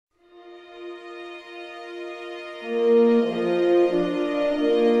We're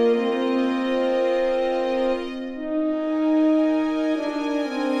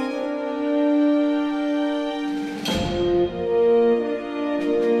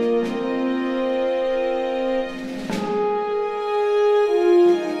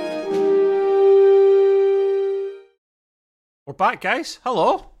back, guys.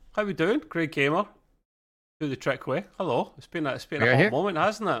 Hello. How we doing? Greg Gamer. Do the trick way. Hello. It's been a hot moment,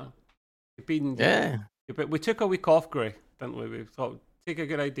 hasn't it? We took a week off, Gray, didn't we? We thought take a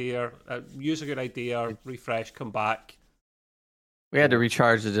good idea, use a good idea, refresh, come back. We had to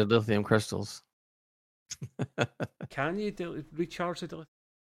recharge the dilithium crystals. Can you recharge the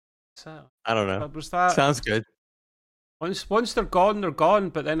dilithium? I don't know. Was that sounds good? Once they're gone.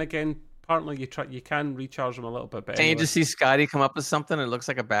 But then again, apparently you can recharge them a little bit. But anyway. You just see Scotty come up with something. It looks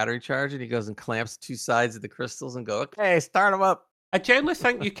like a battery charge, and he goes and clamps two sides of the crystals and go, "Okay, start them up." I generally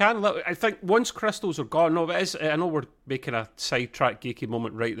think you can. I think once crystals are gone, no, it is. I know we're making a sidetrack geeky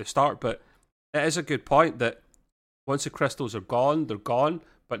moment right at the start, but it is a good point that once the crystals are gone, they're gone.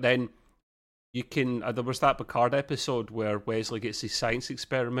 But then you can. There was that Picard episode where Wesley gets his science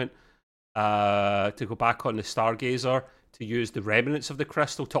experiment to go back on the Stargazer to use the remnants of the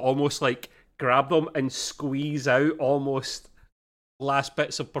crystal to almost like grab them and squeeze out almost last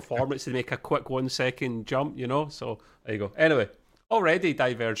bits of performance to make a quick 1 second jump. So there you go. Anyway. Already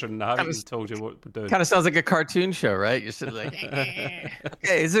diverging. I haven't even told you what we're doing. Kind of sounds like a cartoon show, right? You're sitting like,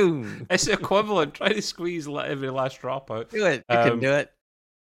 okay, zoom. It's the equivalent. Try to squeeze every last drop out. Do it. You can do it.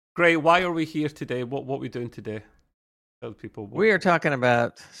 Great. Why are we here today? What are we doing today? Tell people. We are talking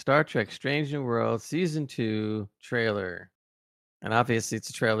about Star Trek Strange New World Season 2 trailer. And obviously it's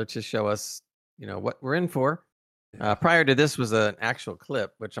a trailer to show us, what we're in for. Prior to this was an actual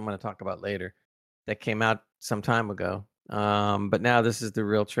clip, which I'm going to talk about later, that came out some time ago. But now this is the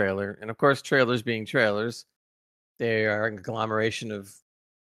real trailer. And of course, trailers being trailers, they are a conglomeration of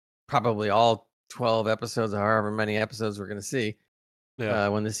probably all 12 episodes, or however many episodes we're going to see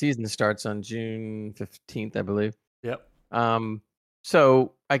when the season starts on June 15th, I believe. Yep.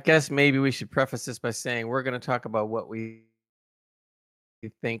 So I guess maybe we should preface this by saying we're going to talk about what we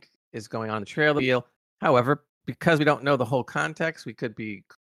think is going on in the trailer deal. However, because we don't know the whole context, we could be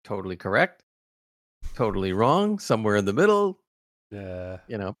totally correct, totally wrong, somewhere in the middle. Yeah.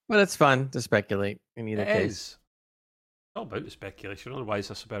 But it's fun to speculate in either case. It's not about the speculation, otherwise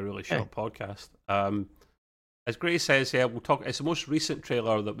this will be a really short podcast. As Grace says, we'll talk. It's the most recent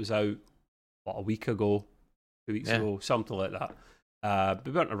trailer that was out, a week ago, 2 weeks ago, something like that.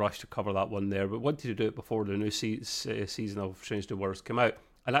 We weren't in a rush to cover that one there, but wanted to do it before the new season of Strange New Worlds came out.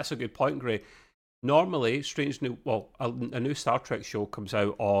 And that's a good point, Gray. Normally, a new Star Trek show comes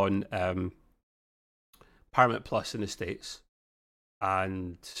out on Paramount Plus in the States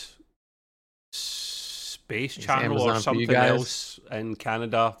and Space Channel or something else in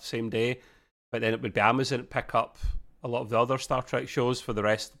Canada same day, but then it would be Amazon pick up a lot of the other Star Trek shows for the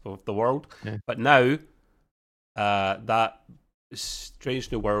rest of the world. But now that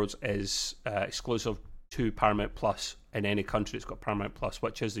Strange New Worlds is exclusive to Paramount Plus in any country that's got Paramount Plus,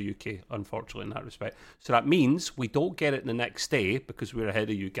 which is the UK, unfortunately, in that respect. So that means we don't get it the next day because we're ahead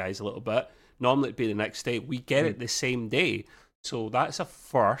of you guys a little bit. Normally it'd be the next day. We get it the same day. So that's a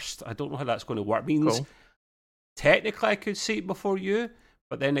first. I don't know how that's going to work. It means technically I could see it before you,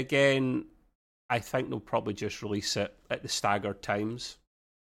 but then again, I think they'll probably just release it at the staggered times.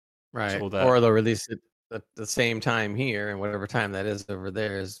 Right. So or they'll release it at the same time here, and whatever time that is over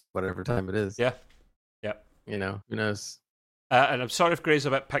there is whatever time it is. Yeah. Who knows? And I'm sorry if Gray's a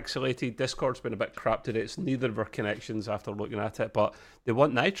bit pixelated. Discord's been a bit crap today. It's neither of our connections after looking at it, but they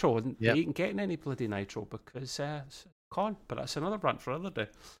want Nitro, and they ain't getting any bloody Nitro because it's con. But that's another rant for another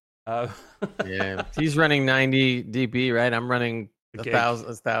day. He's running 90 dB, right? I'm running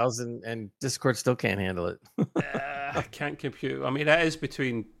 1,000, and Discord still can't handle it. I can't compute. I mean, it is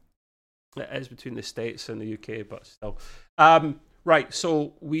between the States and the UK, but still. Right,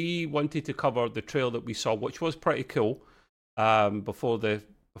 so we wanted to cover the trailer that we saw, which was pretty cool, before the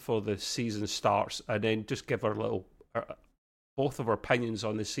season starts, and then just give both of our opinions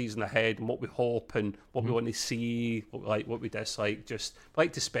on the season ahead and what we hope and what we want to see, what we like, what we dislike. Just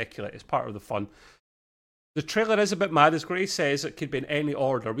like to speculate. It's part of the fun. The trailer is a bit mad, as Grace says. It could be in any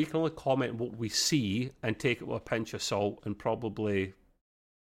order. We can only comment on what we see and take it with a pinch of salt and probably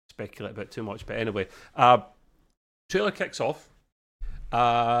speculate a bit too much. But anyway, trailer kicks off.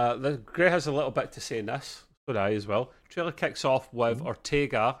 Gray has a little bit to say in this, but I as well. Trailer kicks off with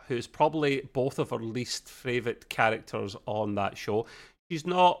Ortega, who's probably both of our least favourite characters on that show. She's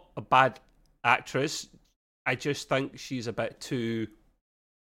not a bad actress. I just think she's a bit too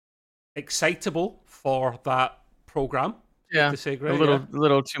excitable for that program. Yeah, To say a great,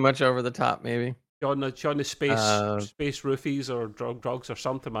 little too much over the top, maybe. She on the space Uh, roofies or drugs or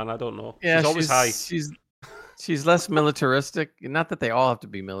something, man. I don't know. yeah, She's always high. she's less militaristic. Not that they all have to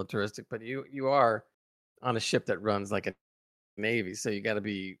be militaristic, but you are on a ship that runs like a navy, so you got to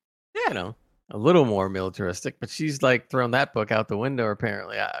be, Yeah. a little more militaristic. But she's like thrown that book out the window.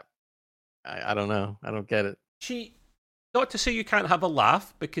 Apparently, I don't know. I don't get it. Not to say you can't have a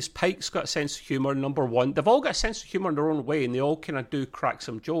laugh, because Pike's got a sense of humour, number one. They've all got a sense of humour in their own way, and they all kind of do crack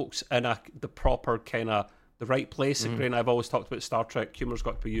some jokes in the proper kind of the right place. And I've always talked about Star Trek, humour's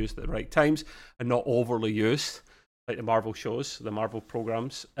got to be used at the right times and not overly used, like the Marvel shows, the Marvel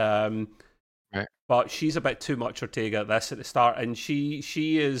programs. Right. But she's a bit too much Ortega at this at the start, and she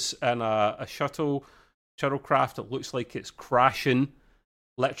is in a shuttlecraft that looks like it's crashing,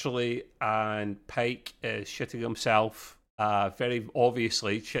 literally, and Pike is shitting himself. Very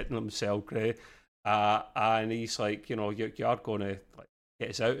obviously shitting himself, Gray. And he's like, you are going to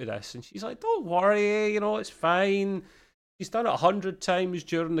get us out of this. And she's like, don't worry, it's fine. She's done it 100 times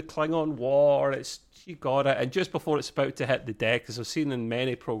during the Klingon War. She got it. And just before it's about to hit the deck, as I've seen in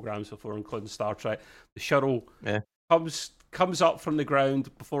many programs before, including Star Trek, the shuttle comes up from the ground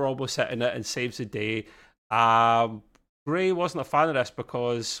before almost hitting it and saves the day. Gray wasn't a fan of this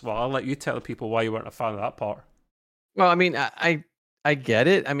because, well, I'll let you tell the people why you weren't a fan of that part. Well, I mean, I get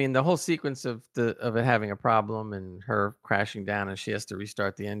it. I mean, the whole sequence of it having a problem and her crashing down, and she has to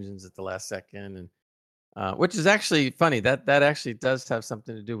restart the engines at the last second, and which is actually funny. That actually does have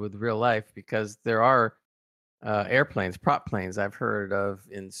something to do with real life, because there are airplanes, prop planes I've heard of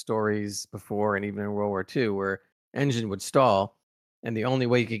in stories before, and even in World War II, where engine would stall, and the only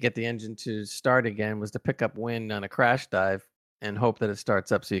way you could get the engine to start again was to pick up wind on a crash dive and hope that it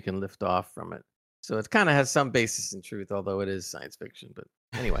starts up so you can lift off from it. So it kind of has some basis in truth, although it is science fiction. But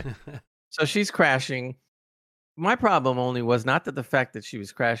anyway, so she's crashing. My problem only was not that the fact that she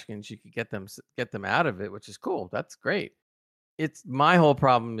was crashing and she could get them out of it, which is cool. That's great. It's my whole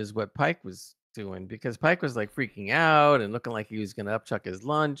problem is what Pike was doing, because Pike was like freaking out and looking like he was going to upchuck his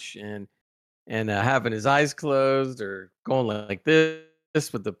lunch and having his eyes closed or going like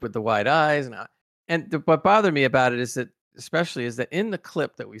this with the wide eyes. What bothered me about it is that, especially, is that in the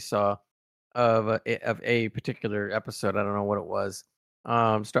clip that we saw of a particular episode, I don't know what it was,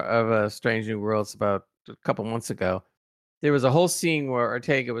 of Strange New Worlds about a couple months ago, there was a whole scene where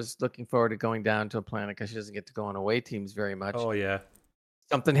Ortega was looking forward to going down to a planet because she doesn't get to go on away teams very much. Oh yeah.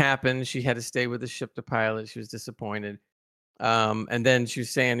 Something happened. She had to stay with the ship to pilot. She was disappointed. And then she was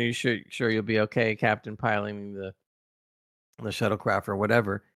saying, "Are you sure you'll be okay, Captain, piloting the shuttlecraft or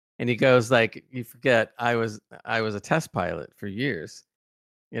whatever?" And he goes like, "You forget, I was a test pilot for years.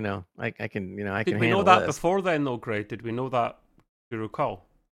 I can I Did can we know handle that this." before then, though, Greg? Did we know that? Do you recall?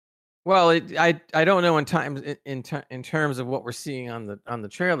 Well, I don't know in terms of what we're seeing on the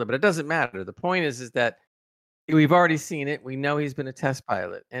trailer, but it doesn't matter. The point is that we've already seen it. We know he's been a test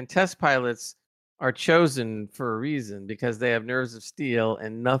pilot, and test pilots are chosen for a reason, because they have nerves of steel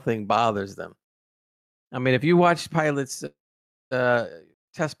and nothing bothers them. I mean, if you watch test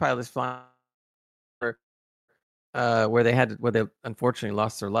pilots flying, where they unfortunately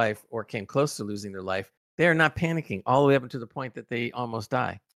lost their life or came close to losing their life, they are not panicking all the way up to the point that they almost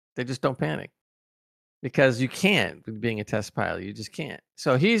die. They just don't panic, because you can't, with being a test pilot. You just can't.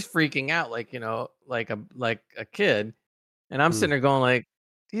 So he's freaking out like a kid, and I'm sitting there going like,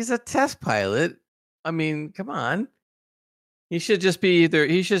 he's a test pilot. I mean, come on. He should be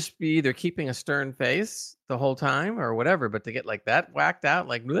either keeping a stern face the whole time or whatever, but to get like that whacked out,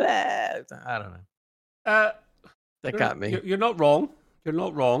 like, bleh, I don't know. That got me. You're not wrong. You're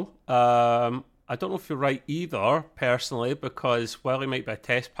not wrong. I don't know if you're right either, personally, because while he might be a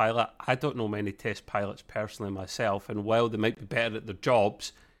test pilot, I don't know many test pilots personally myself, and while they might be better at their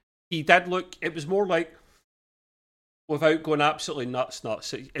jobs, he did look, it was more like, without going absolutely nuts,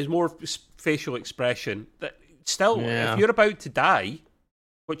 it's more facial expression. That still, if you're about to die,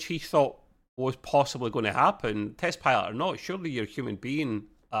 which he thought was possibly going to happen, test pilot or not, surely you're a human being,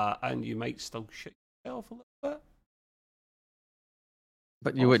 and you might still shit yourself a little bit.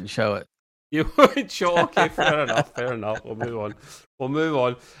 But you wouldn't show it. You wouldn't show. Okay, fair enough. We'll move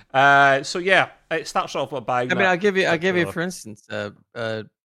on. So yeah, it starts off with a bag. I mean, I'll give you, for instance,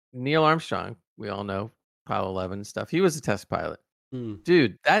 Neil Armstrong. We all know Apollo 11 stuff. He was a test pilot.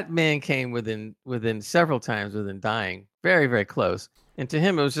 Dude, that man came within several times within dying, very, very close. And to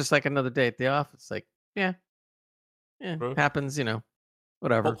him, it was just like another day at the office. Like, yeah, happens,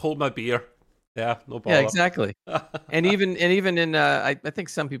 whatever. Hold my beer. Yeah, no problem. Yeah, exactly. and even in I think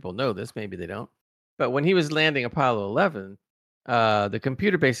some people know this, maybe they don't. But when he was landing Apollo 11, the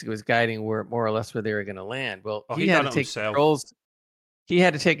computer basically was guiding where more or less where they were going to land. Well, Oh, he he had done to it take himself. controls. He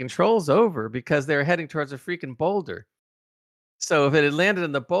had to take controls over because they were heading towards a freaking boulder. So if it had landed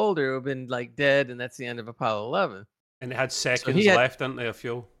in the boulder, it would have been like dead, and that's the end of Apollo 11. And they had So seconds left, didn't they, of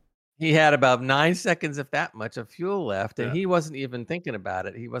fuel? he had about 9 seconds, if that much, of fuel left, and Yeah. he wasn't even thinking about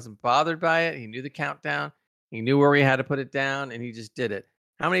it. He wasn't bothered by it. He knew the countdown. He knew where he had to put it down, and he just did it.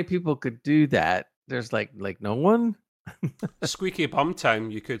 How many people could do that? There's like no one. Squeaky bum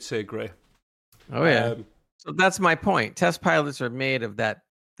time, you could say, Gray. Oh yeah. So that's my point. Test pilots are made of that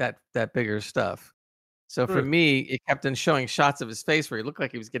bigger stuff. So for me, it kept on showing shots of his face where he looked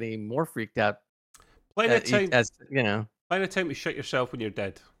like he was getting more freaked out. Plenty of time, as you know. Plenty of time to shit yourself when you're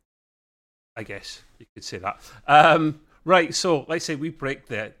dead. I guess you could say that. Right, so let's say we break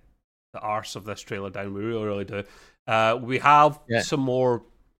the arse of this trailer down. We really do. We have some more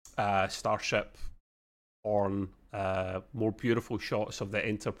Starship on more beautiful shots of the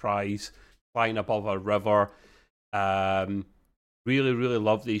Enterprise flying above a river. Really, really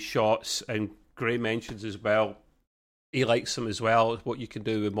love these shots. And Gray mentions as well, he likes them as well, what you can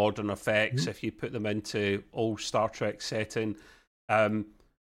do with modern effects if you put them into old Star Trek setting.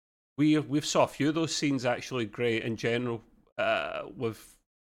 We've saw a few of those scenes actually, Gray, in general, with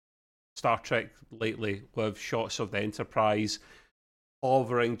Star Trek lately, with shots of the Enterprise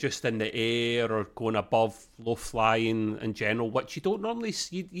hovering just in the air or going above, low flying in general, which you don't normally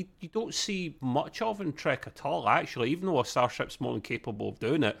see, you don't see much of in Trek at all, actually. Even though a starship's more than capable of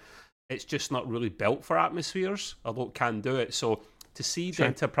doing it, it's just not really built for atmospheres, although it can do it. So to see the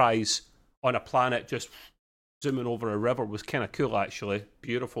Enterprise on a planet just zooming over a river was kind of cool, actually.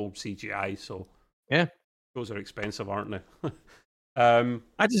 Beautiful CGI. So yeah, those are expensive, aren't they? I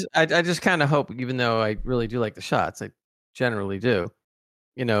just kind of hope, even though I really do like the shots, I generally do.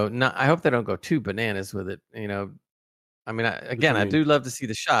 I hope they don't go too bananas with it. I mean, I do love to see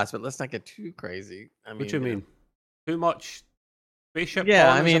the shots, but let's not get too crazy. I mean, what do you mean? Too much spaceship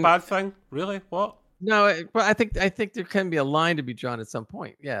porn is a bad thing? Really? What? No, but I think there can be a line to be drawn at some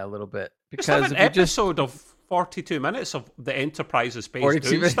point. Yeah, a little bit. Because just have an episode of 42 minutes of the Enterprise of space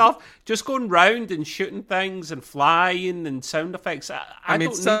doing stuff, just going round and shooting things and flying and sound effects. I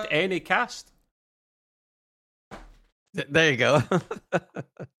don't need any cast. There you go.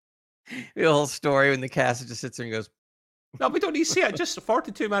 The whole story when the cast just sits there and goes, no, we don't need to see it. Just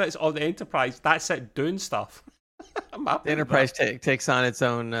 42 minutes of the Enterprise. That's it, doing stuff. The Enterprise takes on its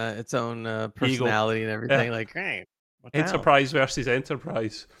own personality and everything. Yeah. Like, hey, Enterprise versus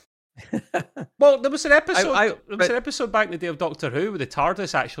Enterprise. Well, there was an episode. There was an episode back in the day of Doctor Who where the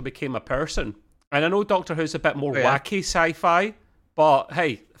TARDIS actually became a person. And I know Doctor Who's a bit more wacky sci-fi, but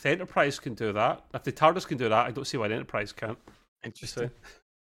hey, if the Enterprise can do that, if the TARDIS can do that, I don't see why the Enterprise can't. Interesting.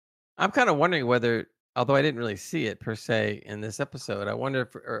 I'm kind of wondering whether, although I didn't really see it per se in this episode, I wonder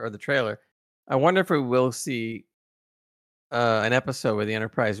if, or the trailer, I wonder if we will see an episode where the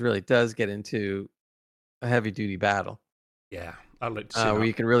Enterprise really does get into a heavy-duty battle. Yeah, I'd like to see that. Where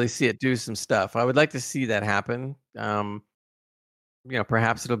you can really see it do some stuff. I would like to see that happen.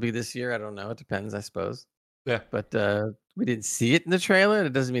 Perhaps it'll be this year. I don't know. It depends, I suppose. Yeah. But we didn't see it in the trailer.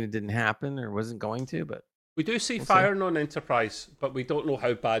 It doesn't mean it didn't happen or wasn't going to, but we do see firing on Enterprise, but we don't know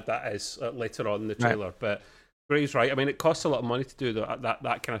how bad that is later on in the trailer. Right. But Gray's right. I mean, it costs a lot of money to do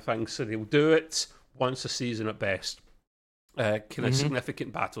that kind of thing, so they'll do it once a season at best. Kind of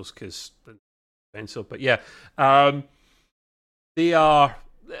significant battles because expensive. But yeah, they are.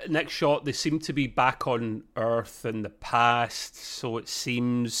 Next shot, they seem to be back on Earth in the past, so it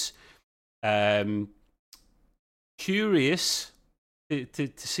seems curious to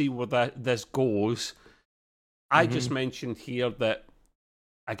see where this goes. I just mentioned here that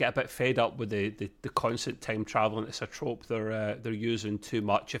I get a bit fed up with the constant time traveling. It's a trope they're using too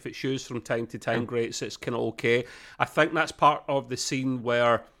much. If it's used from time to time, great, so it's kind of okay. I think that's part of the scene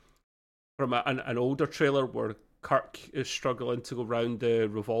where, from an older trailer, where Kirk is struggling to go around the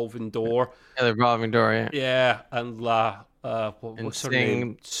revolving door. Yeah, the revolving door, yeah. Yeah, and what's her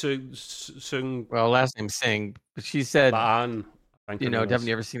name? Sung. Well, last name Singh, but she said, Laan, haven't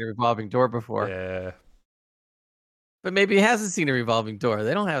you ever seen a revolving door before? Yeah. But maybe he hasn't seen a revolving door.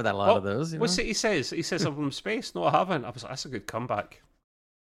 They don't have that a lot of those. What's it he says? He says I'm from space. No, I haven't. I was like, that's a good comeback.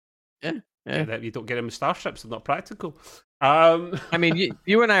 Yeah. You don't get him in starships. They're not practical. I mean,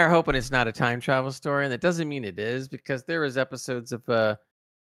 you and I are hoping it's not a time travel story, and that doesn't mean it is, because there was episodes of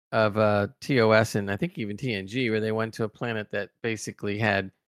TOS and I think even TNG where they went to a planet that basically had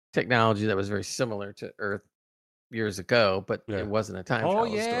technology that was very similar to Earth years ago, but it wasn't a time travel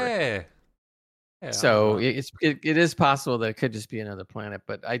story. Yeah, so it is possible that it could just be another planet,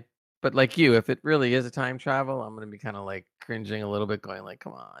 but But like you, if it really is a time travel, I'm gonna be kind of like cringing a little bit, going like,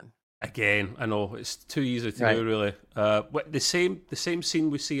 "Come on." Again, I know it's too easy to Right. do. Really, the same scene.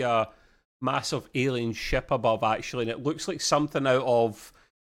 We see a massive alien ship above, actually, and it looks like something out of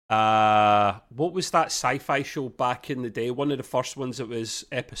what was that sci-fi show back in the day? One of the first ones that was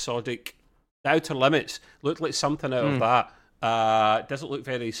episodic. The Outer Limits looked like something out of that. It doesn't look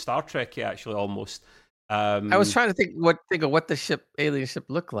very Star Trek-y, actually, almost. I was trying to think of what the alien ship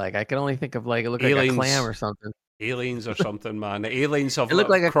looked like. I can only think of like it looked Aliens. like a clam or something. Aliens or something, man. The aliens of It looked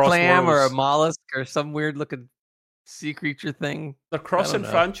like a cross clam or a worlds. mollusk or some weird looking sea creature thing. They're crossing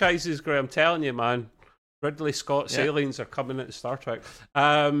know. franchises, Graham. I'm telling you, man. Ridley Scott's aliens are coming into Star Trek.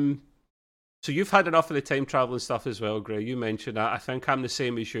 So you've had enough of the time traveling stuff as well, Gray. You mentioned that. I think I'm the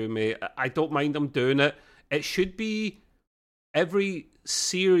same as you, mate. I don't mind them doing it. It should be every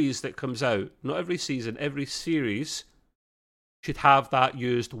series that comes out, not every season, every series should have that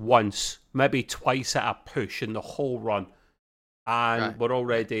used once, maybe twice at a push in the whole run. And we're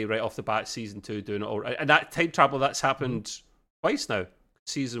already right off the bat, season 2 doing it all right. And that time travel, that's happened twice now.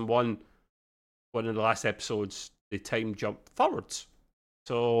 Season 1, one of the last episodes, the time jumped forwards.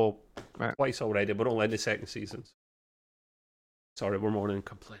 So twice already. We're only in the second season. Sorry, we're more than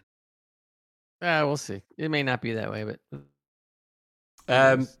complaining. We'll see. It may not be that way, but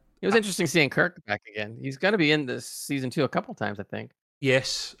it was interesting seeing Kirk back again. He's going to be in this season 2 a couple times, I think.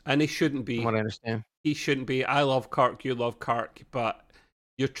 Yes, and he shouldn't be. From what I understand. He shouldn't be. I love Kirk, you love Kirk, but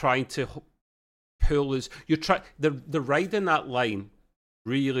you're trying to pull his... They're riding that line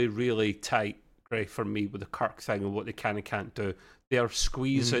really, really tight, Gray, for me, with the Kirk thing and what they can and can't do. They're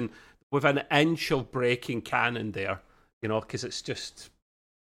squeezing with an inch of breaking canon there, because it's just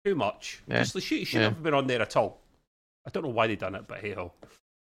too much. Yeah. Just, she shouldn't have been on there at all. I don't know why they done it, but hey-ho.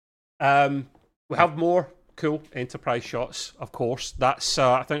 We have more cool Enterprise shots, of course. That's,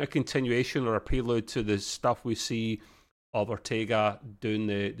 I think, a continuation or a prelude to the stuff we see of Ortega doing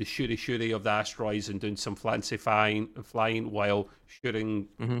the shooty of the asteroids and doing some fancy flying while shooting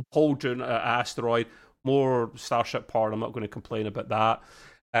holes during an asteroid. More Starship power. I'm not going to complain about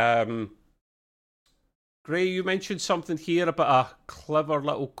that. Gray, you mentioned something here about a clever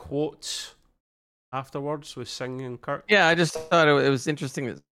little quote afterwards with singing Kirk. Yeah, I just thought it was interesting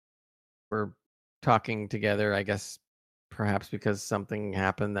that we're talking together, I guess perhaps because something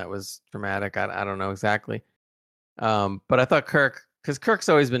happened that was traumatic. I don't know exactly. But I thought because Kirk's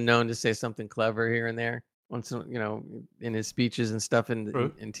always been known to say something clever here and there, once in his speeches and stuff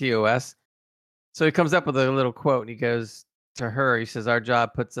in TOS. So he comes up with a little quote and he goes to her, he says, "Our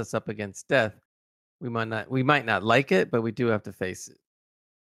job puts us up against death. We might not like it, but we do have to face it."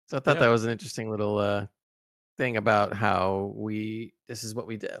 So I thought that was an interesting little thing about how this is what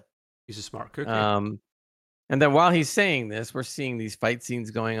we do. He's a smart cookie. And then while he's saying this, we're seeing these fight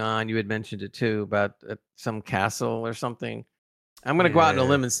scenes going on. You had mentioned it too about some castle or something. I'm going to go out on a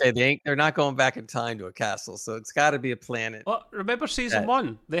limb and say they're not going back in time to a castle, so it's got to be a planet. Well, remember season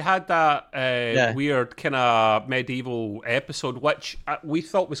 1? They had that weird kind of medieval episode, which we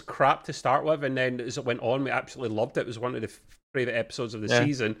thought was crap to start with, and then as it went on, we absolutely loved it. It was one of the favourite episodes of the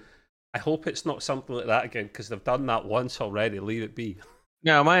season. I hope it's not something like that again, because they've done that once already. Leave it be.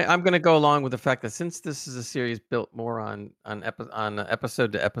 No, I'm going to go along with the fact that since this is a series built more on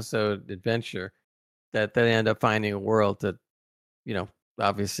episode to episode adventure, that they end up finding a world that,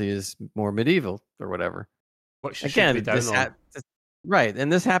 obviously is more medieval or whatever. Which again, right,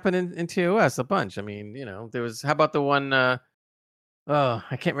 and this happened in TOS a bunch. I mean, there was. How about the one? I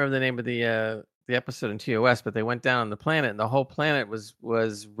can't remember the name of the episode in TOS, but they went down on the planet, and the whole planet was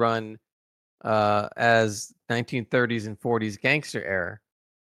run as 1930s and 40s gangster era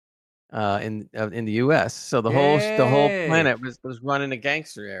in the US. So the whole planet was run in a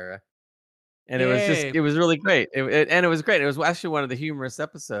gangster era. And it was really great. It was great. It was actually one of the humorous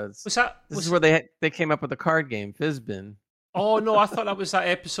episodes. This is where they came up with the card game, Fizbin. Oh no, I thought that was that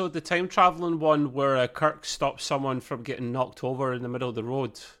episode, the time traveling one, where Kirk stops someone from getting knocked over in the middle of the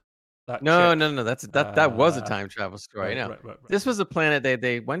road. No. That was a time travel story. Right. This was a planet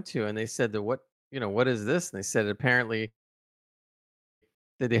they went to, and they said that what is this? And they said apparently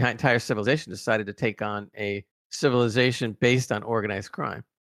that the entire civilization decided to take on a civilization based on organized crime.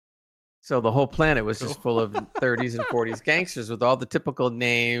 So the whole planet was just full of 30s and 40s gangsters with all the typical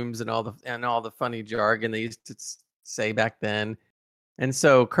names and all the funny jargon they used to say back then. And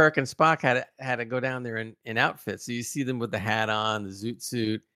so Kirk and Spock had to go down there in outfits. So you see them with the hat on, the zoot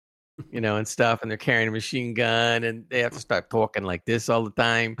suit, and stuff, and they're carrying a machine gun, and they have to start talking like this all the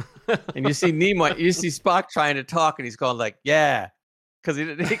time. And you see Spock trying to talk, and he's going like, "Yeah," because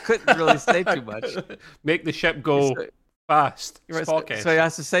he couldn't really say too much. Make the ship go Fast. Right, Spock so he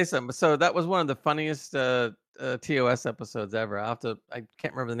has to say something. So that was one of the funniest TOS episodes ever. I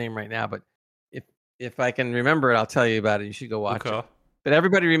can't remember the name right now, but if I can remember it, I'll tell you about it. You should go watch it. Okay. But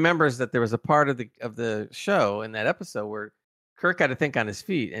everybody remembers that there was a part of the show in that episode where Kirk had to think on his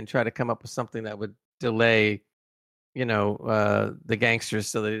feet and try to come up with something that would delay, the gangsters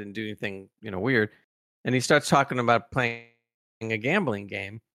so they didn't do anything, weird. And he starts talking about playing a gambling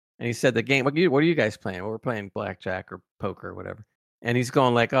game. And he said, the game, what are you guys playing? Well, we're playing blackjack or poker or whatever. And he's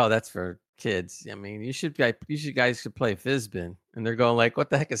going like, oh, that's for kids. I mean, you guys should play Fizbin. And they're going like, what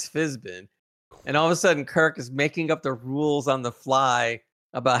the heck is Fizbin? And all of a sudden, Kirk is making up the rules on the fly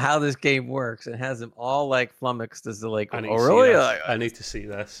about how this game works and has them all like flummoxed as to like, oh, really? I need to see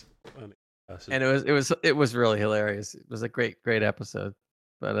this. And it was really hilarious. It was a great episode,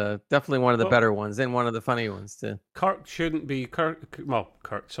 but definitely one of the better ones and one of the funny ones too. Pike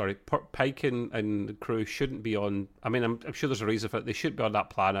and the crew shouldn't be on. I mean, I'm sure there's a reason for it. They should be on that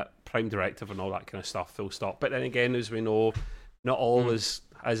planet, Prime Directive and all that kind of stuff. Full stop. But then again, as we know, not all is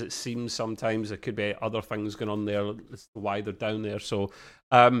as it seems. Sometimes there could be other things going on there as to why they're down there. So,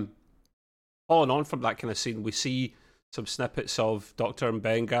 following on from that kind of scene, we see some snippets of Dr.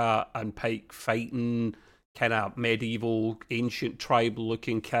 Mbenga and Pike fighting kind of medieval, ancient,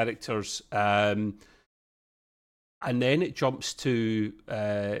 tribal-looking characters. And then it jumps to...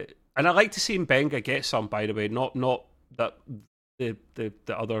 and I like to see Mbenga get some, by the way, not that the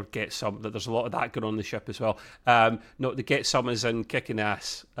other get some, that there's a lot of that going on the ship as well. No, the get some is in kicking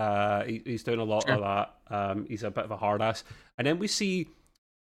ass. He's doing a lot of that. He's a bit of a hard ass. And then we see...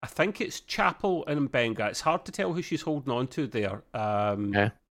 I think it's Chapel and Mbenga. It's hard to tell who she's holding on to there.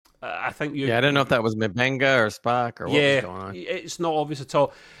 I think you. Yeah, I don't know if that was Mbenga or Spock or what was going on. It's not obvious at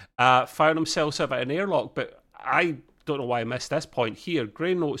all. Found themselves at an airlock, but I don't know why I missed this point here.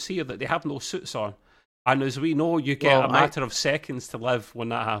 Gray notes here that they have no suits on, and as we know, you get a matter of seconds to live when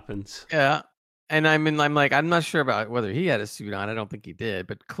that happens. Yeah, and I'm not sure about whether he had a suit on. I don't think he did,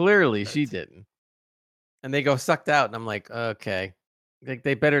 but clearly she didn't. And they go sucked out, and I'm like, okay.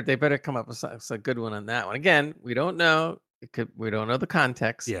 They better come up with a good one on that one. Again, we don't know. We don't know the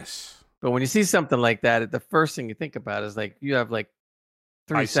context. Yes. But when you see something like that, the first thing you think about is like you have like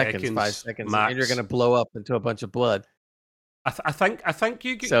 5 seconds, max. and you're going to blow up into a bunch of blood. I think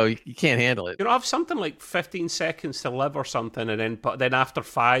you. So you can't handle it. You have something like 15 seconds to live or something, but then after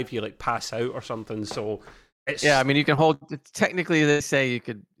 5 you like pass out or something. So it's I mean you can hold. Technically, they say you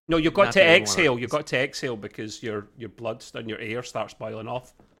could. No, you've got to exhale. You've got to exhale because your blood and your air starts boiling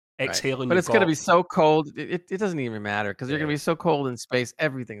off. Exhaling, but it's going to be so cold. It doesn't even matter because you're going to be so cold in space.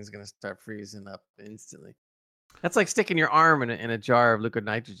 Everything's going to start freezing up instantly. That's like sticking your arm in a jar of liquid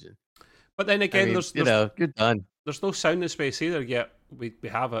nitrogen. But then again, you're done. There's no sound in space either yet. We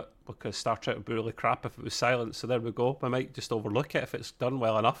have it because Star Trek would be really crap if it was silent. So there we go. We might just overlook it if it's done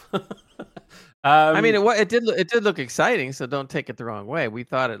well enough. I mean, it did look exciting. So don't take it the wrong way. We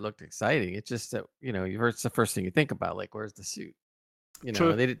thought it looked exciting. It's just that it's the first thing you think about. Like, where's the suit?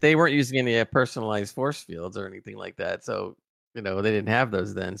 They weren't using any personalized force fields or anything like that. So they didn't have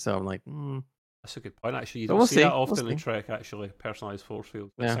those then. So I'm like, that's a good point. Actually, you don't see that often in Trek. Actually, personalized force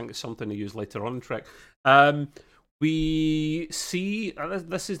fields. I think it's something to use later on in Trek. We see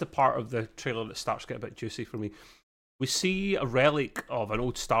this is the part of the trailer that starts to get a bit juicy for me. We see a relic of an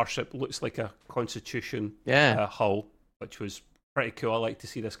old starship. Looks like a Constitution hull, which was pretty cool. I like to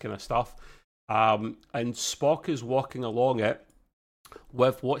see this kind of stuff. And Spock is walking along it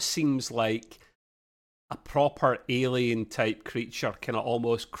with what seems like a proper alien type creature, kind of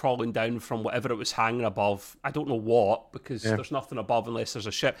almost crawling down from whatever it was hanging above. I don't know what, because there's nothing above unless there's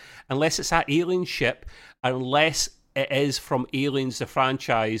a ship. Unless it's that alien ship, unless it is from Aliens, the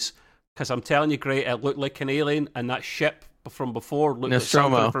franchise. Because I'm telling you, Gray, it looked like an alien, and that ship from before looked like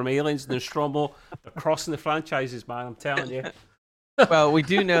something from Aliens. Nostromo, they're crossing the franchises, man. I'm telling you. Well, we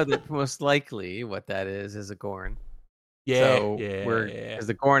do know that most likely what that is a Gorn. Because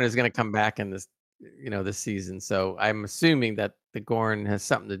the Gorn is going to come back in this season. So I'm assuming that the Gorn has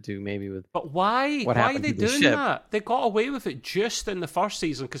something to do maybe with. But why? Why are they doing that? They got away with it just in the first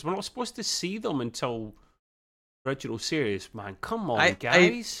season because we're not supposed to see them until original series. Man, come on,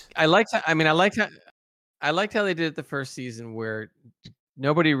 guys. I liked how they did it the first season where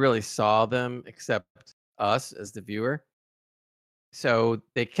nobody really saw them except us as the viewer. So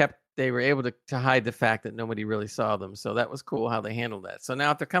they were able to hide the fact that nobody really saw them. So that was cool how they handled that. So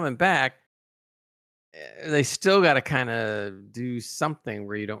now if they're coming back, they still got to kind of do something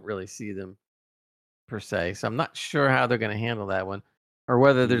where you don't really see them per se. So I'm not sure how they're going to handle that one, or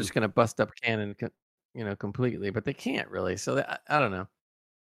whether they're just going to bust up canon, completely. But they can't really. So I don't know.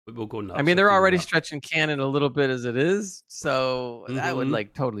 we'll go nuts. I mean, they're already stretching canon a little bit as it is, so that would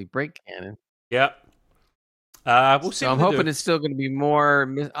like totally break canon. Yeah. We'll see. So I'm hoping it's still going to be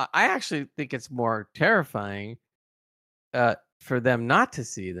more. I actually think it's more terrifying for them not to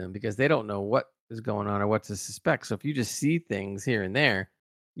see them because they don't know what is going on or what to suspect. So if you just see things here and there,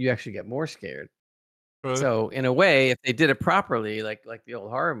 you actually get more scared. Right. So in a way, if they did it properly, like the old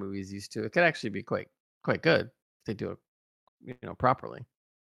horror movies used to, it could actually be quite good if they do it, properly.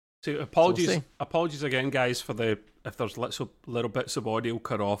 So apologies again, guys, for if there's little bits of audio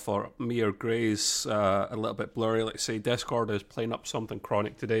cut off or me or Gray's a little bit blurry. Let's say Discord is playing up something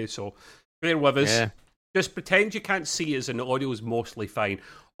chronic today, so bear with us. Yeah. Just pretend you can't see us and the audio is mostly fine.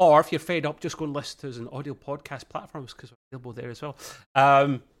 Or if you're fed up, just go and listen to us on audio podcast platforms because we're available there as well.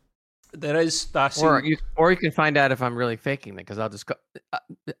 There is that scene. Or you can find out if I'm really faking it because I'll just go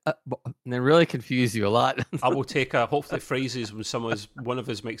and then really confuse you a lot. I will take hopefully phrases when one of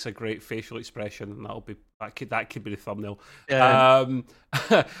us makes a great facial expression, and that could be the thumbnail. Yeah.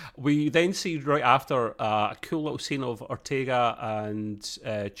 We then see right after a cool little scene of Ortega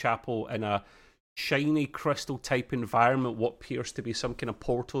and Chapel in a shiny crystal type environment, what appears to be some kind of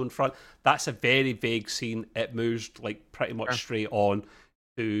portal in front. That's a very vague scene. It moves like pretty much straight on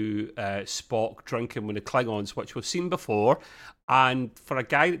to Spock drinking with the Klingons, which we've seen before. And for a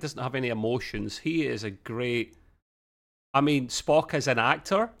guy that doesn't have any emotions, he is a great... I mean, Spock as an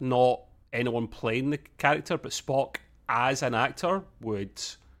actor, not anyone playing the character, but Spock as an actor would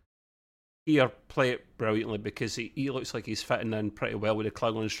here play it brilliantly because he looks like he's fitting in pretty well with the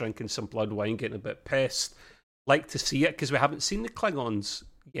Klingons drinking some blood wine, getting a bit pissed. Like to see it because we haven't seen the Klingons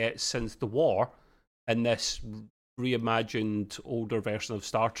yet since the war in this reimagined older version of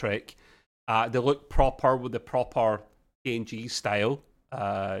Star Trek. They look proper with the proper TNG style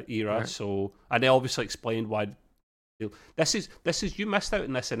era. Right. So, and they obviously explained why. This is you missed out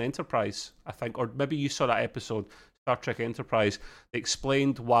on this in Enterprise, I think, or maybe you saw that episode, Star Trek Enterprise. They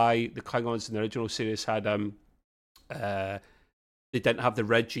explained why the Klingons in the original series had they didn't have the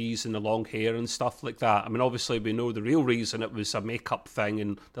ridges and the long hair and stuff like that. I mean, obviously we know the real reason it was a makeup thing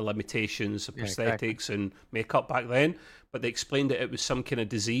and the limitations of prosthetics and makeup back then. But they explained that it was some kind of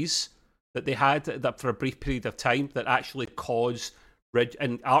disease that they had that for a brief period of time that actually caused ridge.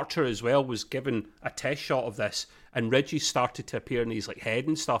 And Archer as well was given a test shot of this, and ridges started to appear in his like head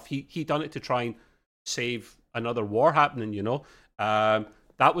and stuff. He done it to try and save another war happening,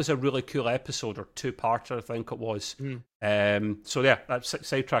 That was a really cool episode, or two-parter, I think it was. So yeah, that's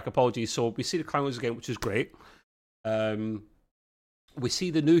sidetrack, apologies. So we see the Klingons again, which is great. We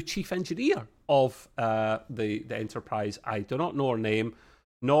see the new chief engineer of the Enterprise. I do not know her name,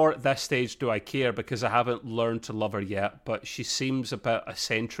 nor at this stage do I care because I haven't learned to love her yet, but she seems a bit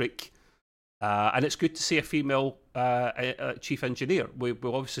eccentric. And it's good to see a female chief engineer. We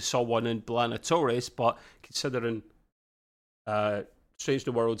obviously saw one in B'Elanna Torres, but considering... Strange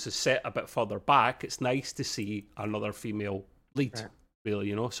New Worlds is set a bit further back, it's nice to see another female lead,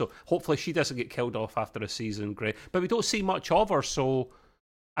 really, So hopefully she doesn't get killed off after a season, great. But we don't see much of her, so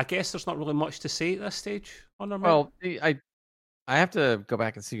I guess there's not really much to say at this stage on her. Well, I have to go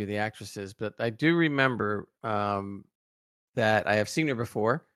back and see who the actress is, but I do remember that I have seen her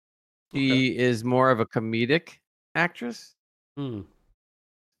before. She is more of a comedic actress.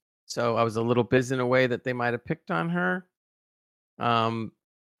 So I was a little busy in a way that they might have picked on her.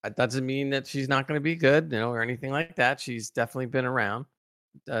 That doesn't mean that she's not going to be good, or anything like that. She's definitely been around,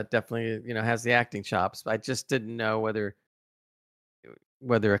 definitely, has the acting chops. I just didn't know whether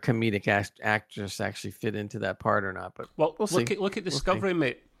a comedic actress actually fit into that part or not. But we'll see. Look at Discovery,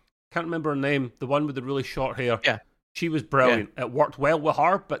 mate. Can't remember her name. The one with the really short hair. Yeah, she was brilliant. Yeah. It worked well with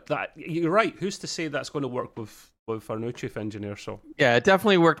her, but you're right. Who's to say that's going to work with our new chief engineer? So yeah, it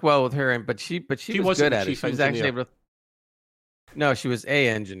definitely worked well with her, but she was good at it. She was actually able to. No, she was a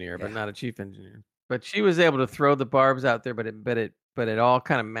engineer, but not a chief engineer. But she was able to throw the barbs out there, but it all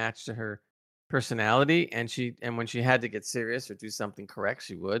kind of matched to her personality. And when she had to get serious or do something correct,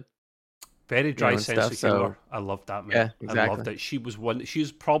 she would. Very dry sense of humor. I loved that, man. Yeah, exactly. I loved it. She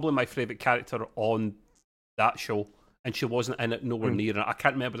was probably my favorite character on that show, and she wasn't in it nowhere near it. I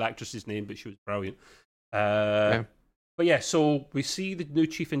can't remember the actress's name, but she was brilliant. But yeah, so we see the new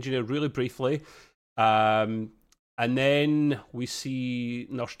chief engineer really briefly. And then we see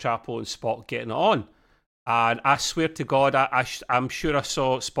Nurse Chapel and Spock getting it on. And I swear to God, I'm sure I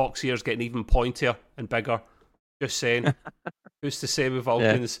saw Spock's ears getting even pointier and bigger. Just saying. Who's to say with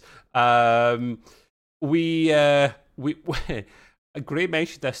Vulcans? Yeah. Gray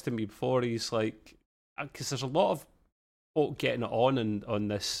mentioned this to me before. He's like, because there's a lot of folk getting it on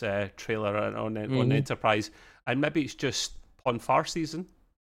this trailer and on Enterprise. And maybe it's just Pon farr season.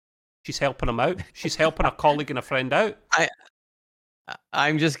 She's helping him out. She's helping a colleague and a friend out.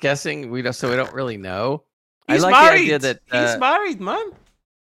 I'm just guessing. We don't really know. He's I like married. The idea that he's married, man.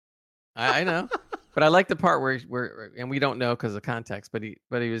 I know, but I like the part where and we don't know because of context. But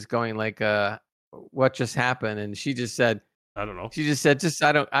he was going like, "What just happened?" And she just said, "I don't know." She just said, "Just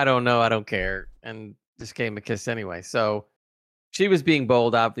I don't know. I don't care," and just gave him a kiss anyway. So she was being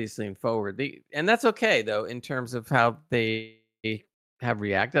bold, obviously, and forward. And that's okay though in terms of how they have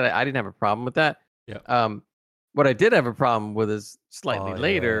reacted. I didn't have a problem with that. Yeah. What I did have a problem with is slightly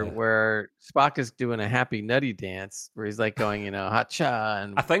later, where Spock is doing a happy nutty dance, where he's like going, hot cha,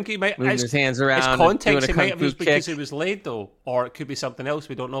 and I think he might moving his hands around. His context, he might have was because he was laid, though, or it could be something else.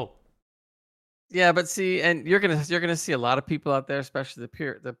 We don't know. Yeah, but see, and you're gonna see a lot of people out there, especially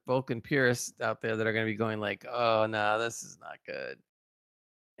the Vulcan purists out there, that are gonna be going like, "Oh no, this is not good."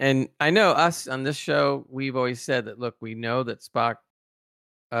 And I know us on this show, we've always said that. Look, we know that Spock,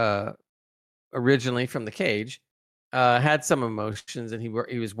 originally from the cage, had some emotions, and he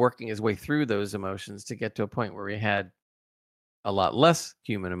was working his way through those emotions to get to a point where he had a lot less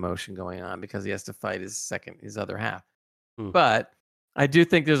human emotion going on because he has to fight his other half. But I do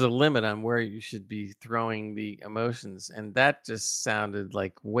think there's a limit on where you should be throwing the emotions, and that just sounded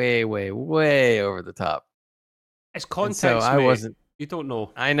like way, way, way over the top. It's context. So I wasn't. You don't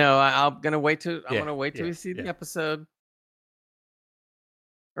know. I know. I'm gonna wait till we see the episode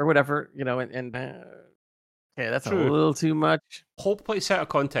or whatever, and okay, that's a little too much. Hopefully it's out of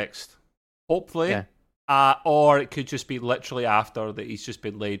context. Hopefully. Yeah. Or it could just be literally after that he's just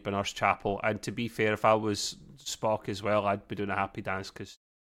been laid by Nurse Chapel. And to be fair, if I was Spock as well, I'd be doing a happy dance because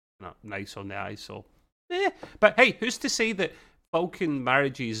nice on the eyes. So, But hey, who's to say that Vulcan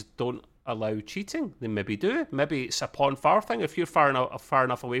marriages don't allow cheating? They maybe do. Maybe it's a Pon farr thing. If you're far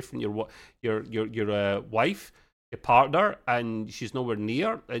enough away from your wife, your partner, and she's nowhere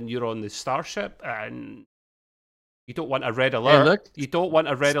near, and you're on the starship, and you don't want a red alert. Hey, look, you don't want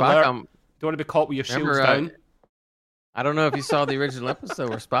a red alert. You don't want to be caught with your shields down. I don't know if you saw the original episode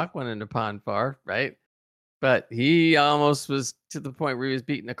where Spock went into Pon farr, right? But he almost was to the point where he was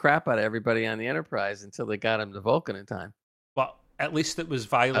beating the crap out of everybody on the Enterprise until they got him to Vulcan in time. But at least it was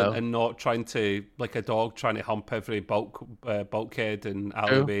violent and not trying to, like a dog trying to hump every bulkhead and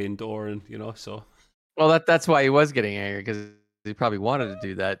alleyway and door, and so. Well, that's why he was getting angry, because he probably wanted to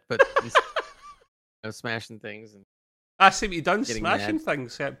do that, but smashing things. And I see what you've done, smashing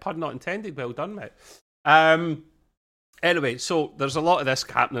things. Pun not intended. Well done, mate. Anyway, so there's a lot of this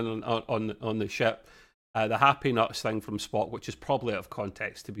happening on the ship. The happy nuts thing from Spock, which is probably out of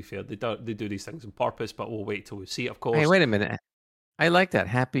context, to be fair. They do these things on purpose, but we'll wait till we see it, of course. Hey, wait a minute. I like that.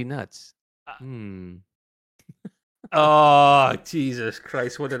 Happy nuts. Oh, Jesus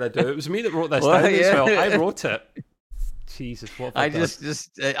Christ, what did I do? It was me that wrote this down as well. I wrote it. Jesus, what have I done?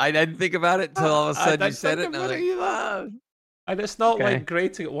 I didn't think about it until all of a sudden you said it, and I was like, wow. And it's not like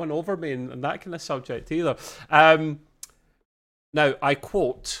great to get one over me and that kind of subject either. Now, I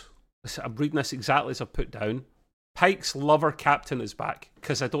quote, I'm reading this exactly as I put down, Pike's lover captain is back,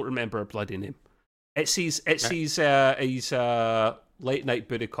 because I don't remember her bloody name. It's his late night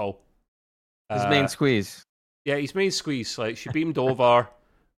booty call. His main squeeze. Yeah, his main squeeze. Like, she beamed over,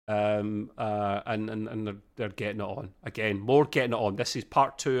 and they're getting it on. Again, more getting it on. This is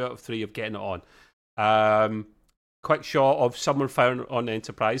part 2 out of 3 of getting it on. Quick shot of someone found on the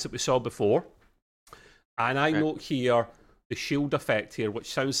Enterprise that we saw before. And I note here the shield effect here,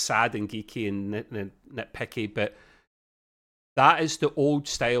 which sounds sad and geeky and nitpicky, but that is the old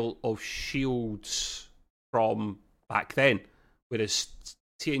style of shields from back then. Whereas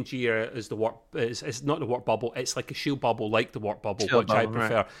TNG is it's not the warp bubble, it's like a shield bubble, like the warp bubble, I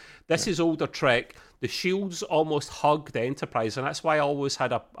prefer. Right. This is older Trek. The shields almost hug the Enterprise, and that's why I always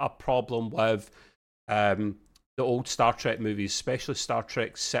had a problem with the old Star Trek movies, especially Star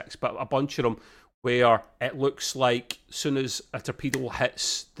Trek 6, but a bunch of them where it looks like as soon as a torpedo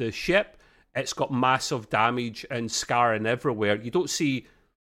hits the ship, it's got massive damage and scarring everywhere. You don't see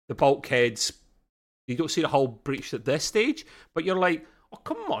the bulkheads, you don't see the hull breached at this stage, but you're like, oh,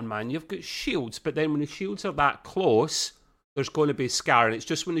 come on, man, you've got shields. But then when the shields are that close, there's going to be scarring. It's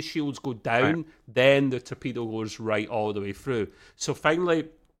just when the shields go down, then the torpedo goes right all the way through. So finally,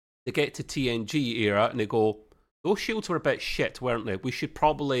 they get to TNG era and they go, those shields were a bit shit, weren't they? We should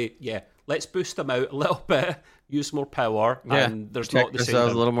probably, let's boost them out a little bit, use more power, and there's not the same. A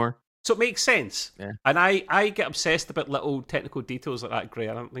little more. So it makes sense. Yeah. And I get obsessed about little technical details like that, Gray.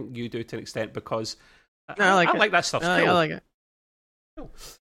 I don't think you do to an extent, because I like that stuff. I like it. Cool.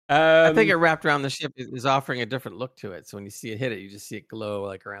 I think it wrapped around the ship is offering a different look to it. So when you see it hit it, you just see it glow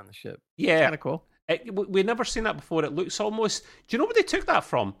like around the ship. Yeah. Kind of cool. We've never seen that before. It looks almost... Do you know where they took that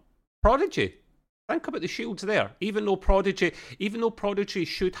from? Prodigy. Think about the shields there. Even though Prodigy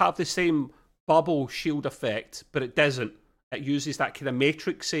should have the same bubble shield effect, but it doesn't. It uses that kind of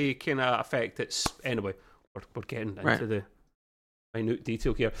matrixy kind of effect. It's anyway. We're getting into the minute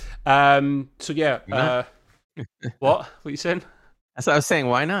detail here. So yeah. What are you saying? That's what I was saying.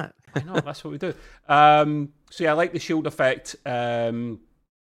 Why not? I know, that's what we do. So yeah, I like the shield effect. Lots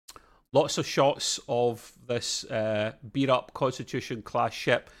of shots of this beat up Constitution class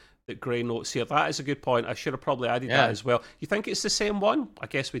ship that Gray notes here. That is a good point. I should have probably added that as well. You think it's the same one? I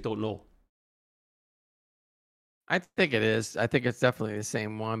guess we don't know. I think it is. I think it's definitely the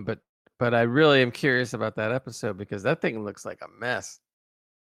same one, but I really am curious about that episode because that thing looks like a mess.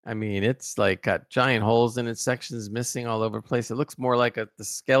 I mean, it's like got giant holes in its sections missing all over the place. It looks more like the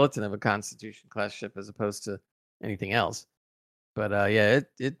skeleton of a Constitution class ship as opposed to anything else. But yeah,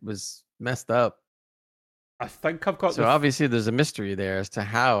 it was messed up. I think I've got. So obviously, there's a mystery there as to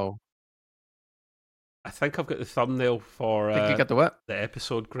how. I think I've got the thumbnail for. I think you got the what? The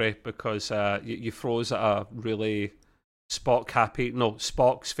episode, Gray, because you froze at a really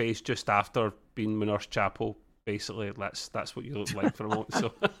Spock's face just after being Nurse Chapel. Basically, that's what you look like for a moment.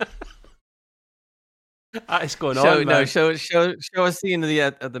 So it's going on. No, show a scene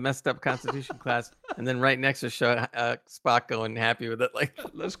of the messed up Constitution class, and then right next to show Spock going happy with it. Like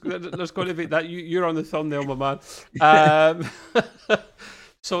there's going to be that you're on the thumbnail, my man.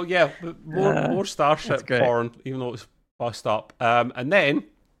 So yeah, more Starship porn, even though it's bust up. And then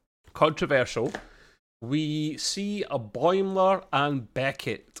controversial. We see a Boimler and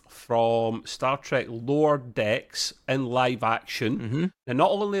Beckett from Star Trek Lower Decks in live action. Mm-hmm. Now,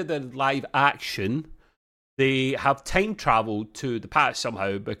 not only are they live action, they have time traveled to the past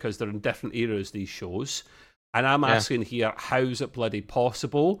somehow because they're in different eras, these shows. And I'm asking here, how's it bloody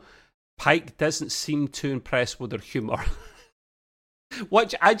possible? Pike doesn't seem too impressed with their humour.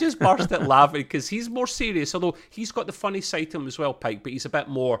 Which I just burst at laughing because he's more serious, although he's got the funny side to him as well, Pike, but he's a bit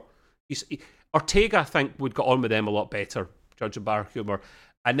more... Ortega, I think, would get on with them a lot better, judging by humour.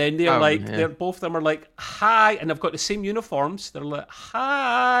 And then they're both of them are like, hi, and they've got the same uniforms. They're like,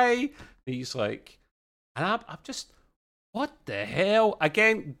 hi. And he's like, and I'm just, what the hell?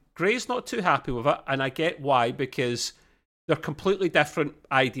 Again, Gray's not too happy with it, and I get why, because they're completely different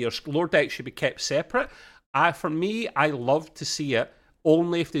ideas. Lower Deck should be kept separate. For me, I love to see it,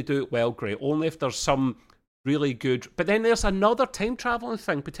 only if they do it well, Gray. Only if there's some really good. But then there's another time traveling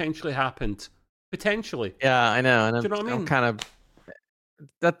thing potentially happened. Potentially. Yeah, I know. And do you know what I mean? I'm kind of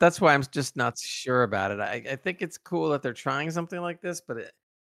that's why I'm just not sure about it. I think it's cool that they're trying something like this, but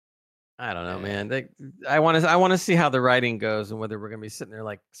I don't know, man. I want to see how the writing goes and whether we're gonna be sitting there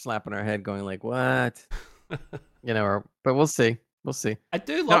like slapping our head, going like, "What?" But we'll see. We'll see. I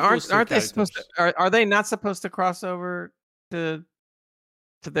do love. Now, aren't they supposed to? Are they not supposed to cross over to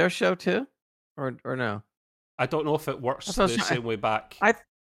their show too, or no? I don't know if it works the same way back.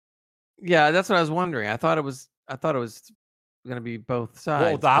 Yeah, that's what I was wondering. I thought it was going to be both sides.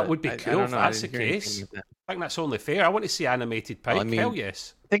 Well, that would be cool if that's the case. I think that's only fair. I want to see animated Pike. Well, I mean, hell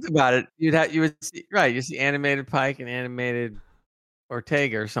yes. Think about it. You would see, right. You see animated Pike and animated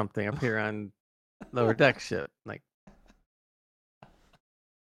Ortega or something up here on Lower Deck shit. Like,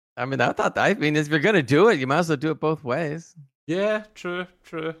 I mean, if you're going to do it, you might as well do it both ways. Yeah, true.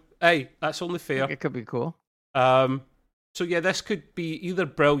 Hey, that's only fair. It could be cool. So yeah, this could be either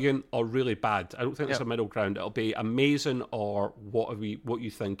brilliant or really bad. I don't think there's a middle ground. It'll be amazing or what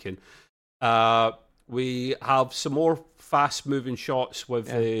you thinking? We have some more fast moving shots with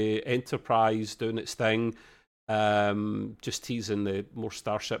the Enterprise doing its thing. Just teasing the more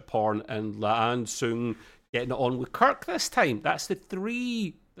Starship porn and La'an soon getting it on with Kirk this time. That's the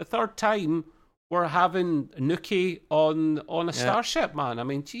third time we're having Nuki on a Starship, man. I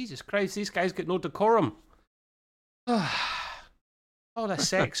mean, Jesus Christ, these guys get no decorum. All the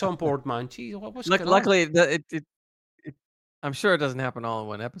sex on board, man. Jeez, what's going on? Luckily, I'm sure it doesn't happen all in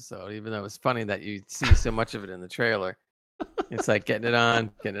one episode, even though it's funny that you see so much of it in the trailer. It's like getting it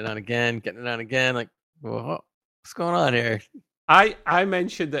on again. Like, whoa, what's going on here? I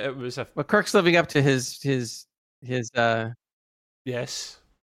mentioned that it was But Kirk's living up to his yes.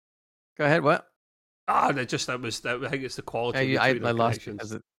 Go ahead. What? I think it's the quality. I lost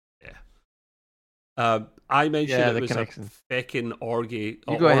it. I mentioned it was connection. a feckin' orgy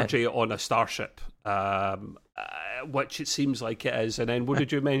on a starship, which it seems like it is. And then what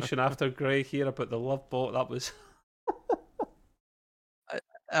did you mention after Gray here about the love boat? That was.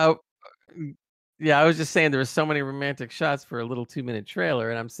 Yeah, I was just saying there were so many romantic shots for a little 2-minute trailer,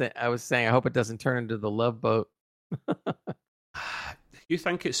 and I was saying I hope it doesn't turn into the Love Boat. You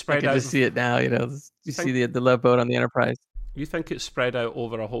think it's spread out? I can just see it now. You see the Love Boat on the Enterprise. you think it's spread out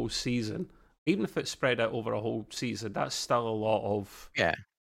over a whole season. Even if it's spread out over a whole season, that's still a lot of Yeah.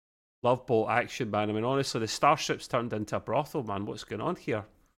 Love Boat action, man. I mean, honestly, the Starship's turned into a brothel, man. What's going on here?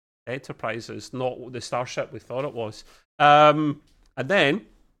 Enterprise is not the Starship we thought it was. And then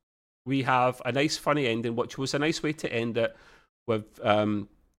we have a nice, funny ending, which was a nice way to end it with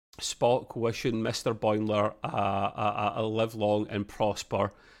Spock wishing Mr. Boimler a live long and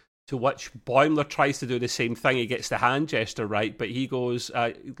prosper. To which Boimler tries to do the same thing. He gets the hand gesture right, but he goes,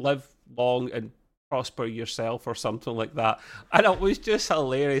 live long and prosper yourself or something like that. And it was just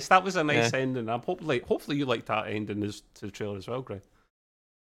hilarious. That was a nice ending. I'm hopefully you liked that ending to the trailer as well, Greg.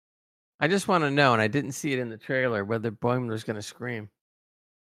 I just want to know, and I didn't see it in the trailer, whether Boimler's going to scream.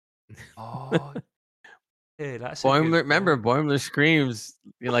 Oh, yeah, that's Boimler. Remember, Boimler screams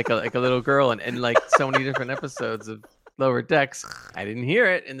like a little girl, and like so many different episodes of Lower Decks. I didn't hear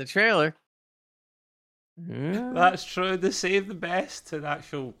it in the trailer. That's true. They save the best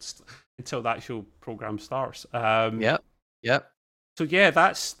to until the actual program starts. Yep. So yeah,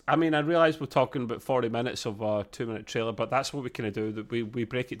 I realize we're talking about 40 minutes of a 2-minute trailer, but that's what we kind of do. That we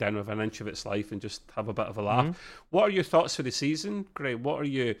break it down with an inch of its life and just have a bit of a laugh. What are your thoughts for the season, Greg? What are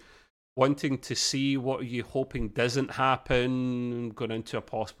you wanting to see? What are you hoping doesn't happen going into a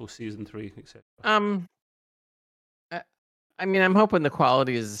possible season 3, etc.? I'm hoping the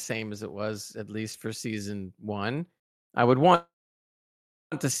quality is the same as it was at least for season 1. I would want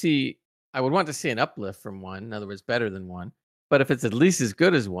to see an uplift from 1. In other words, better than 1. But if it's at least as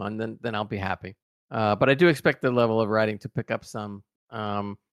good as 1, then I'll be happy. But I do expect the level of writing to pick up some.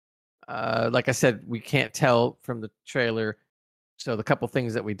 Like I said, we can't tell from the trailer. So the couple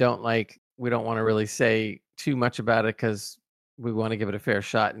things that we don't like, we don't want to really say too much about it because we want to give it a fair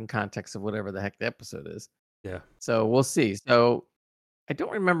shot in context of whatever the heck the episode is. Yeah. So we'll see. So I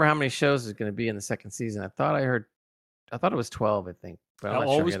don't remember how many shows is going to be in the second season. I thought it was 12, I think. But It'll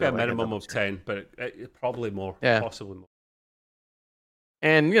always be a minimum of 10, but it probably more. Yeah. Possibly more.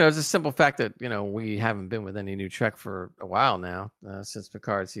 And, it's a simple fact that, we haven't been with any new Trek for a while now, since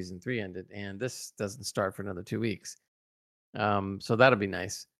Picard season 3 ended. And this doesn't start for another 2 weeks. So that'll be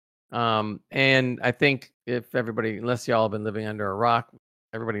nice. And I think if everybody, unless y'all have been living under a rock,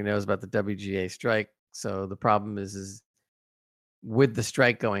 everybody knows about the WGA strike. So the problem is with the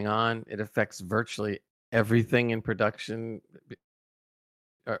strike going on, it affects virtually everything in production,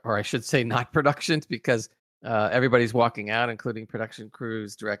 or I should say not productions, because everybody's walking out, including production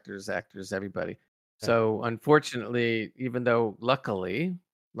crews, directors, actors, everybody. Yeah. So unfortunately, even though luckily,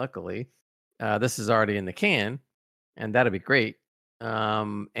 this is already in the can, and that'll be great.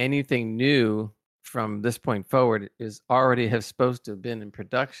 Anything new from this point forward is already supposed to have been in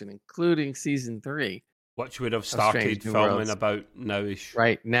production, including season 3, which would have started filming about nowish.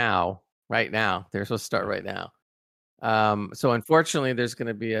 Right now, they're supposed to start right now. So unfortunately, there's going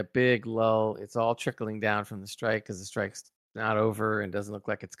to be a big lull. It's all trickling down from the strike because the strike's not over and doesn't look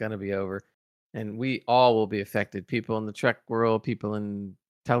like it's going to be over. And we all will be affected. People in the Trek world, people in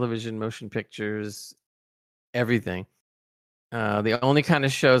television, motion pictures, everything. The only kind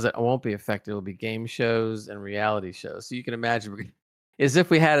of shows that won't be affected will be game shows and reality shows. So you can imagine, as if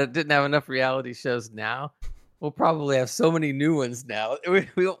we didn't have enough reality shows now, we'll probably have so many new ones now.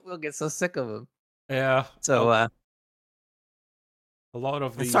 We'll get so sick of them. Yeah. So a lot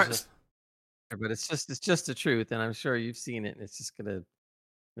of these, but it's just the truth, and I'm sure you've seen it. And it's just gonna,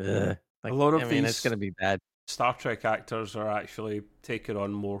 it's gonna be bad. Star Trek actors are actually taking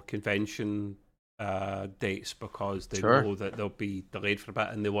on more convention dates because they know that they'll be delayed for a bit,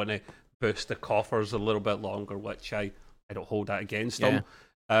 and they want to boost the coffers a little bit longer, which I don't hold that against them.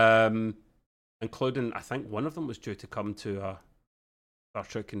 Including, I think one of them was due to come to a Star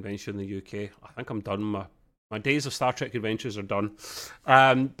Trek convention in the UK. I think I'm done. My days of Star Trek adventures are done.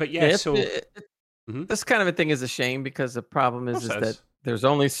 But this kind of a thing is a shame because the problem is that there's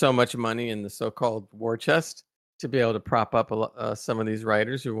only so much money in the so-called war chest to be able to prop up some of these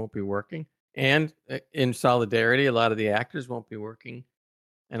writers who won't be working. And in solidarity, a lot of the actors won't be working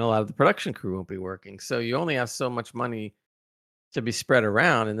and a lot of the production crew won't be working. So you only have so much money to be spread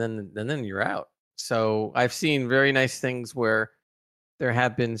around, and then you're out. So I've seen very nice things where there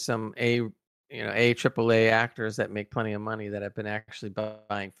have been some AAA actors that make plenty of money that have been actually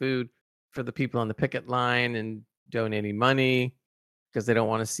buying food for the people on the picket line and donating money because they don't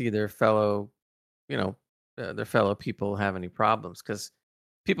want to see their fellow people have any problems. Because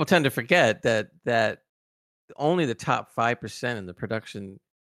people tend to forget that only the top 5% in the production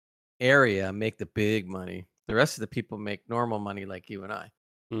area make the big money. The rest of the people make normal money like you and I.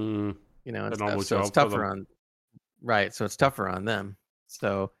 So it's tougher on, right? So it's tougher on them.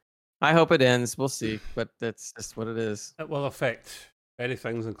 So I hope it ends. We'll see, but that's just what it is. It will affect many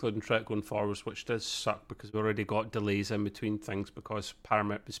things, including Trek going forwards, which does suck because we already got delays in between things because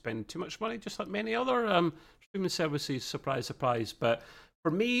Paramount was spending too much money, just like many other streaming services. Surprise, surprise. But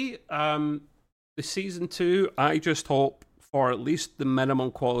for me, the season 2, I just hope for at least the minimum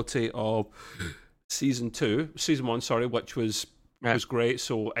quality of season 1, sorry, which was great.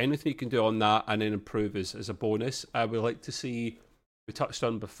 So anything you can do on that and then improve is a bonus. I would like to see, we touched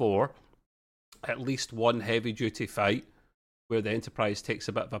on before, at least one heavy duty fight where the Enterprise takes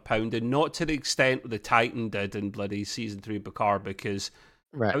a bit of a pounding, not to the extent the Titan did in bloody season 3 Picard, because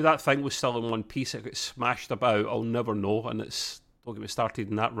how that thing was still in one piece, it got smashed about, I'll never know, and it's, don't get me started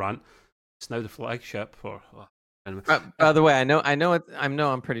in that rant, it's now the flagship. Anyway. By the way,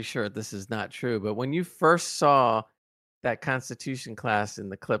 I'm pretty sure this is not true, but when you first saw that Constitution class in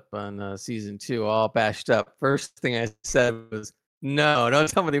the clip on season 2 all bashed up, first thing I said was, no, don't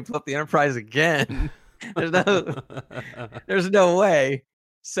tell me they put the Enterprise again. There's no way.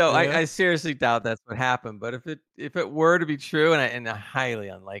 So yeah. I seriously doubt that's what happened. But if it were to be true, and highly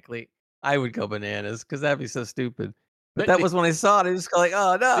unlikely, I would go bananas because that'd be so stupid. But that was when I saw it. I just go like,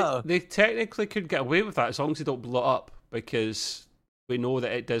 oh no. They technically could get away with that as long as they don't blow it up, because we know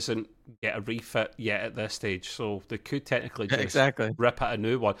that it doesn't get a refit yet at this stage. So they could technically just rip out a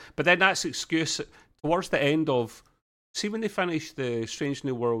new one. But then that's an excuse towards the end of, see, when they finish the Strange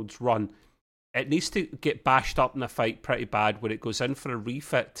New Worlds run, it needs to get bashed up in a fight pretty bad when it goes in for a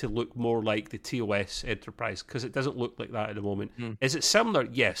refit to look more like the TOS Enterprise, because it doesn't look like that at the moment. Is it similar?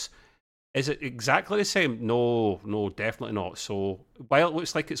 Yes. Is it exactly the same? No, definitely not. So while it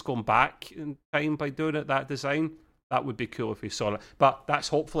looks like it's going back in time by doing it that design, that would be cool if we saw it. But that's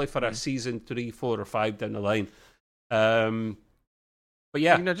hopefully for a season 3, 4, or 5 down the line. But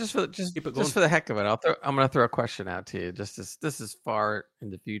yeah, just for the heck of it, I'm going to throw a question out to you. This is far in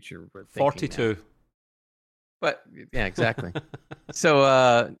the future. 42. But yeah, exactly.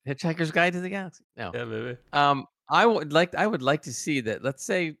 So, Hitchhiker's Guide to the Galaxy. No. Yeah, maybe. I would like to see that. Let's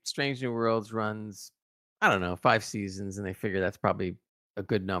say Strange New Worlds runs, I don't know, 5 seasons, and they figure that's probably a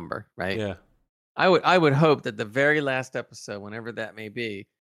good number, right? Yeah. I would hope that the very last episode, whenever that may be,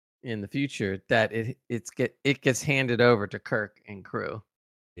 in the future, that it gets handed over to Kirk and crew.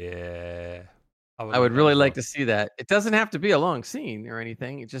 Yeah, I would really like to see that. It doesn't have to be a long scene or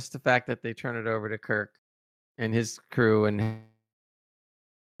anything. It's just the fact that they turn it over to Kirk and his crew and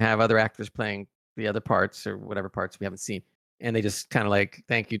have other actors playing the other parts or whatever parts we haven't seen, and they just kind of like,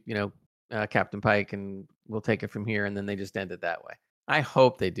 thank you, Captain Pike, and we'll take it from here, and then they just end it that way. I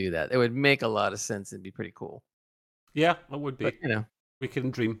hope they do that. It would make a lot of sense. It'd be pretty cool. Yeah, it would be. But, we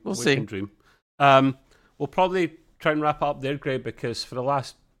can dream. We'll see. Can dream. We'll probably try and wrap up there, Greg, because for the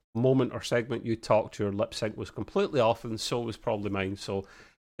last moment or segment you talked, your lip sync was completely off, and so was probably mine. So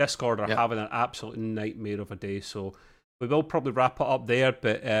Discord are having an absolute nightmare of a day. So we will probably wrap it up there.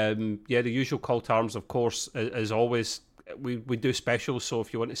 But the usual call to arms, of course, as always. We do specials. So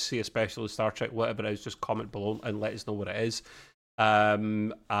if you want to see a special of Star Trek, whatever it is, just comment below and let us know what it is.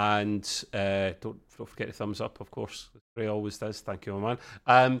 And don't forget to thumbs up, of course. Ray always does. Thank you, my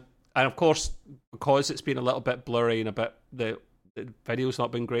man. And of course, because it's been a little bit blurry and a bit the video's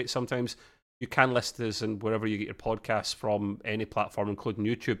not been great sometimes, you can list us and wherever you get your podcasts from, any platform, including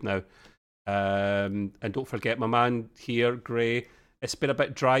YouTube now. And don't forget my man here, Gray. It's been a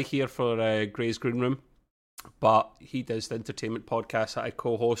bit dry here for Gray's Green Room, but he does the entertainment podcast that I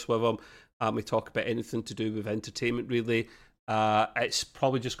co-host with him, and we talk about anything to do with entertainment, really. It's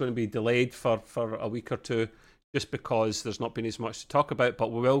probably just going to be delayed for a week or two, just because there's not been as much to talk about,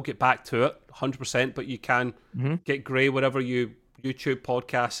 but we will get back to it 100%. But you can get Gray wherever you YouTube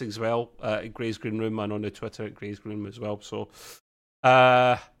podcasts as well, at Gray's Green Room, and on the Twitter at Gray's Green Room as well. So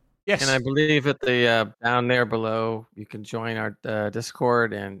yes, and I believe at the down there below you can join our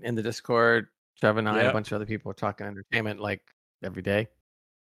Discord, and in the Discord, Trev and I and a bunch of other people are talking entertainment like every day.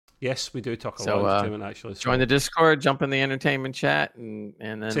 Yes, we do talk a lot of entertainment, actually. Join the Discord, jump in the entertainment chat, and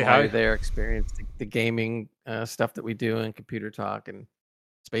then while you're there, experience the gaming stuff that we do, and computer talk, and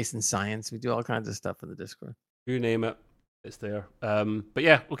space and science. We do all kinds of stuff in the Discord. You name it, it's there. But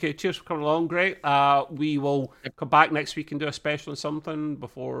yeah, okay, cheers for coming along, Great. We will come back next week and do a special on something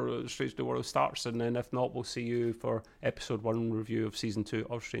before Strange New Worlds starts, and then if not, we'll see you for episode 1 review of season 2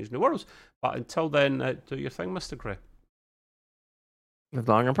 of Strange New Worlds. But until then, do your thing, Mr. Gray. Live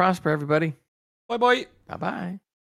long and prosper, everybody. Bye-bye. Bye-bye.